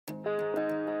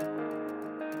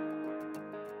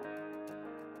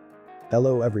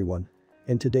Hello everyone.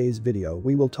 In today's video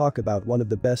we will talk about one of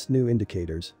the best new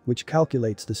indicators, which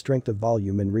calculates the strength of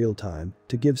volume in real time,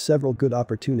 to give several good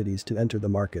opportunities to enter the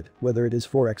market, whether it is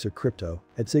Forex or crypto,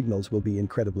 its signals will be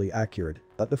incredibly accurate.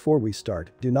 But before we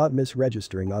start, do not miss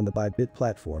registering on the Bybit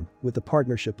platform, with the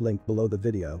partnership link below the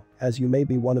video, as you may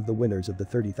be one of the winners of the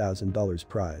 $30,000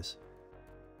 prize.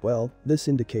 Well, this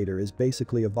indicator is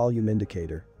basically a volume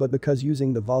indicator, but because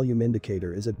using the volume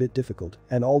indicator is a bit difficult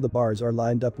and all the bars are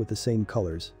lined up with the same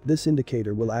colors, this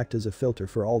indicator will act as a filter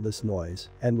for all this noise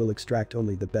and will extract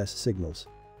only the best signals.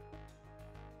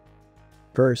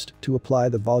 First, to apply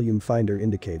the volume finder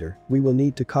indicator, we will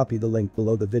need to copy the link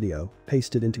below the video,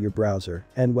 paste it into your browser,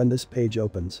 and when this page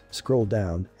opens, scroll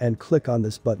down and click on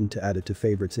this button to add it to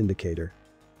favorites indicator.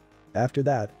 After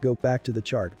that, go back to the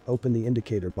chart, open the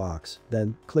indicator box,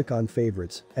 then click on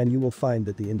favorites and you will find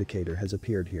that the indicator has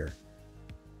appeared here.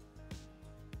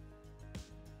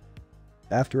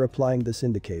 After applying this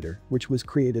indicator, which was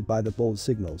created by the bull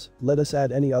signals, let us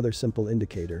add any other simple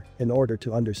indicator in order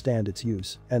to understand its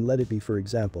use, and let it be, for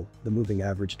example, the moving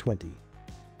average 20.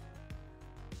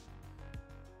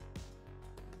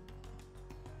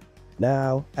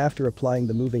 Now, after applying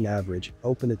the moving average,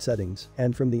 open its settings,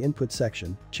 and from the input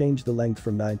section, change the length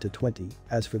from 9 to 20.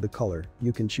 As for the color,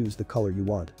 you can choose the color you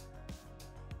want.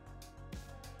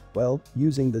 Well,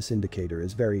 using this indicator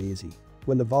is very easy.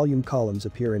 When the volume columns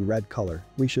appear in red color,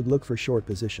 we should look for short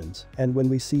positions, and when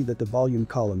we see that the volume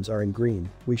columns are in green,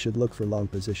 we should look for long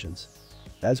positions.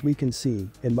 As we can see,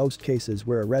 in most cases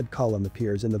where a red column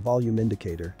appears in the volume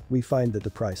indicator, we find that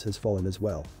the price has fallen as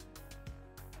well.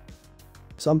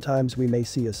 Sometimes we may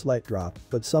see a slight drop,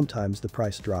 but sometimes the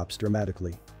price drops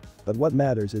dramatically. But what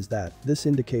matters is that this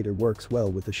indicator works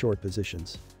well with the short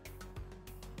positions.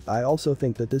 I also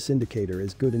think that this indicator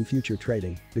is good in future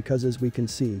trading because, as we can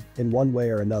see, in one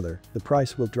way or another, the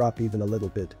price will drop even a little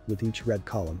bit with each red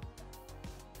column.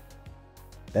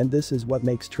 And this is what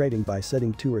makes trading by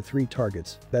setting 2 or 3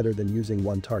 targets better than using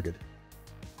one target.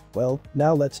 Well,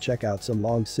 now let's check out some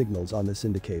long signals on this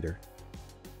indicator.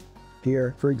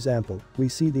 Here, for example, we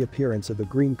see the appearance of a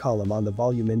green column on the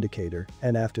volume indicator,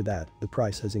 and after that, the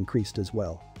price has increased as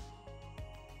well.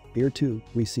 Here too,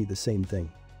 we see the same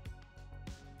thing.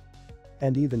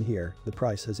 And even here, the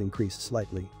price has increased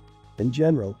slightly. In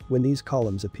general, when these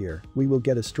columns appear, we will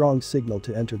get a strong signal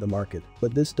to enter the market,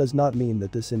 but this does not mean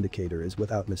that this indicator is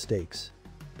without mistakes.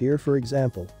 Here, for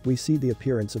example, we see the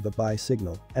appearance of a buy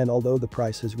signal, and although the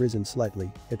price has risen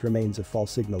slightly, it remains a false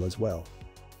signal as well.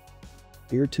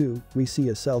 Here too, we see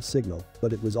a sell signal,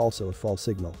 but it was also a false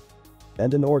signal.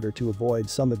 And in order to avoid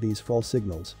some of these false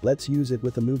signals, let's use it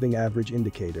with a moving average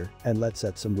indicator, and let's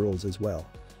set some rules as well.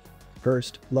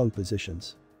 First, long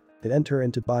positions. To enter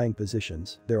into buying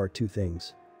positions, there are 2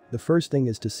 things. The first thing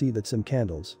is to see that some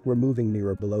candles were moving near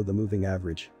or below the moving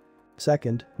average.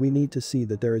 Second, we need to see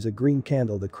that there is a green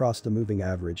candle that crossed the moving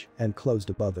average and closed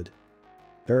above it.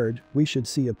 Third, we should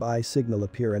see a buy signal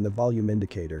appear in the volume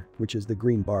indicator, which is the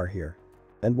green bar here.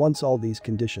 And once all these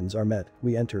conditions are met,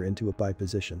 we enter into a buy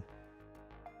position.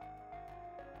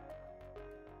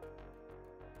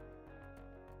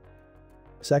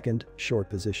 Second,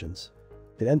 short positions.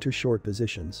 To enter short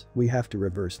positions, we have to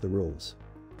reverse the rules.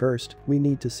 First, we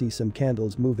need to see some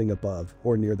candles moving above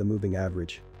or near the moving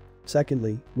average.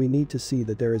 Secondly, we need to see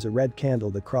that there is a red candle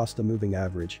that crossed the moving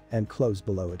average and closed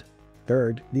below it.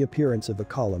 Third, the appearance of a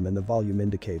column in the volume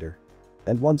indicator.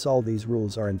 And once all these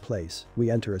rules are in place, we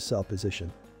enter a sell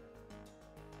position.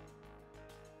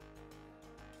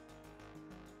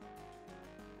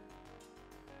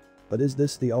 But is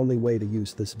this the only way to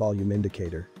use this volume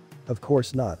indicator? Of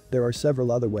course not, there are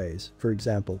several other ways. For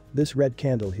example, this red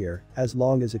candle here, as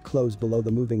long as it closed below the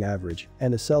moving average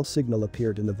and a sell signal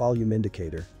appeared in the volume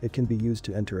indicator, it can be used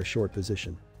to enter a short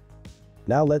position.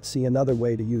 Now let's see another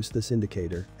way to use this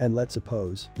indicator, and let's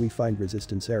suppose we find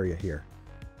resistance area here.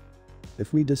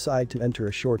 If we decide to enter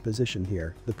a short position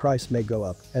here, the price may go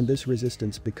up and this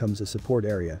resistance becomes a support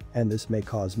area, and this may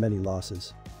cause many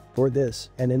losses. For this,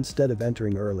 and instead of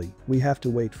entering early, we have to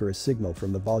wait for a signal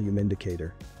from the volume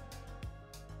indicator.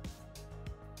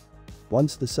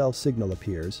 Once the sell signal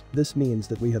appears, this means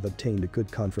that we have obtained a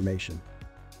good confirmation.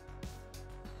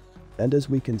 And as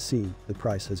we can see, the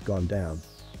price has gone down.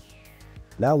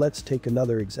 Now let's take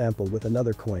another example with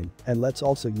another coin, and let's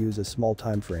also use a small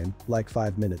time frame, like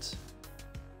 5 minutes.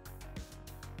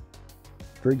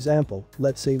 For example,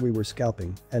 let's say we were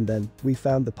scalping, and then we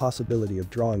found the possibility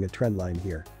of drawing a trend line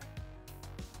here.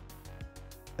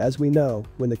 As we know,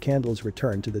 when the candles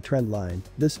return to the trend line,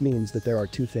 this means that there are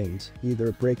 2 things, either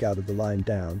a breakout of the line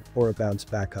down or a bounce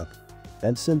back up.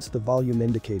 And since the volume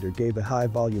indicator gave a high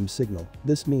volume signal,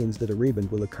 this means that a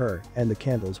rebound will occur and the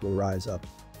candles will rise up.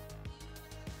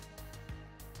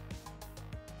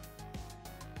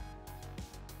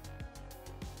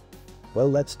 Well,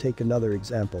 let's take another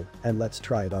example and let's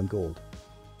try it on gold.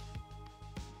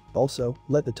 Also,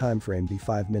 let the time frame be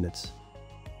 5 minutes.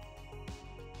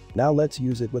 Now let's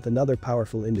use it with another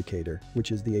powerful indicator,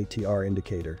 which is the ATR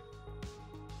indicator.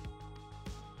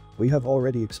 We have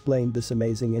already explained this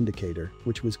amazing indicator,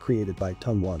 which was created by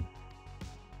Tung 1.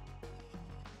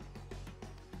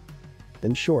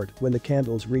 In short, when the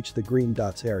candles reach the green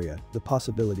dots area, the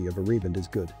possibility of a rebound is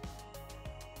good.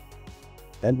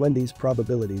 And when these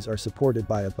probabilities are supported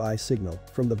by a buy signal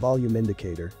from the volume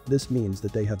indicator, this means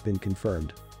that they have been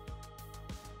confirmed.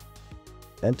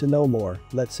 And to know more,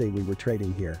 let's say we were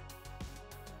trading here.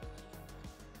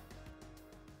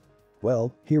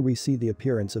 Well, here we see the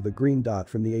appearance of a green dot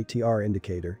from the ATR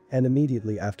indicator, and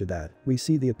immediately after that, we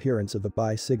see the appearance of a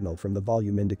buy signal from the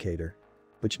volume indicator.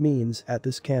 Which means, at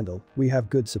this candle, we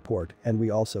have good support and we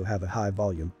also have a high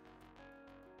volume.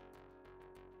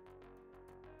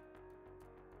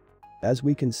 As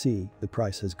we can see, the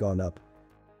price has gone up.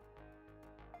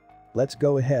 Let's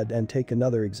go ahead and take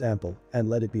another example and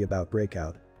let it be about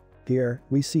breakout. Here,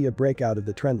 we see a breakout of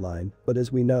the trend line, but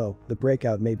as we know, the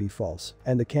breakout may be false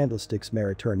and the candlesticks may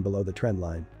return below the trend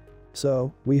line.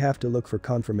 So, we have to look for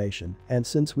confirmation, and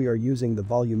since we are using the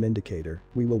volume indicator,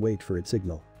 we will wait for its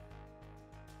signal.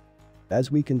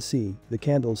 As we can see, the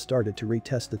candles started to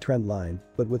retest the trend line,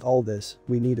 but with all this,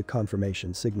 we need a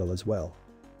confirmation signal as well.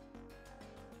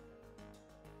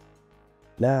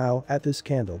 Now, at this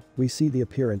candle, we see the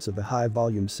appearance of a high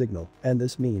volume signal, and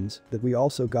this means that we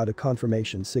also got a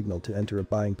confirmation signal to enter a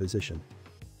buying position.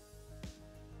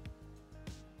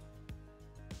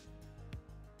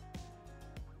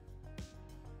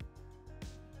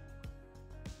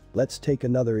 Let's take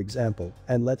another example,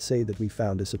 and let's say that we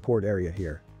found a support area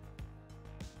here.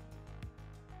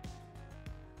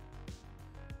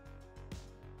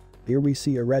 Here we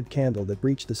see a red candle that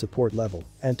breached the support level,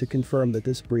 and to confirm that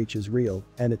this breach is real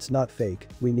and it's not fake,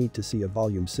 we need to see a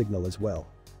volume signal as well.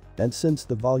 And since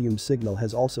the volume signal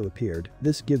has also appeared,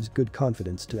 this gives good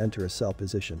confidence to enter a sell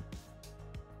position.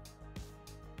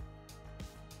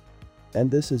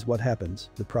 And this is what happens,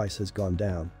 the price has gone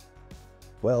down.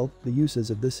 Well, the uses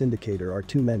of this indicator are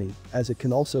too many, as it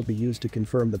can also be used to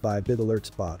confirm the Bybit alert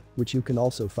spot, which you can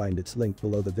also find its link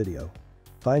below the video.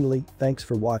 Finally, thanks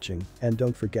for watching and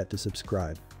don't forget to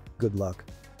subscribe. Good luck.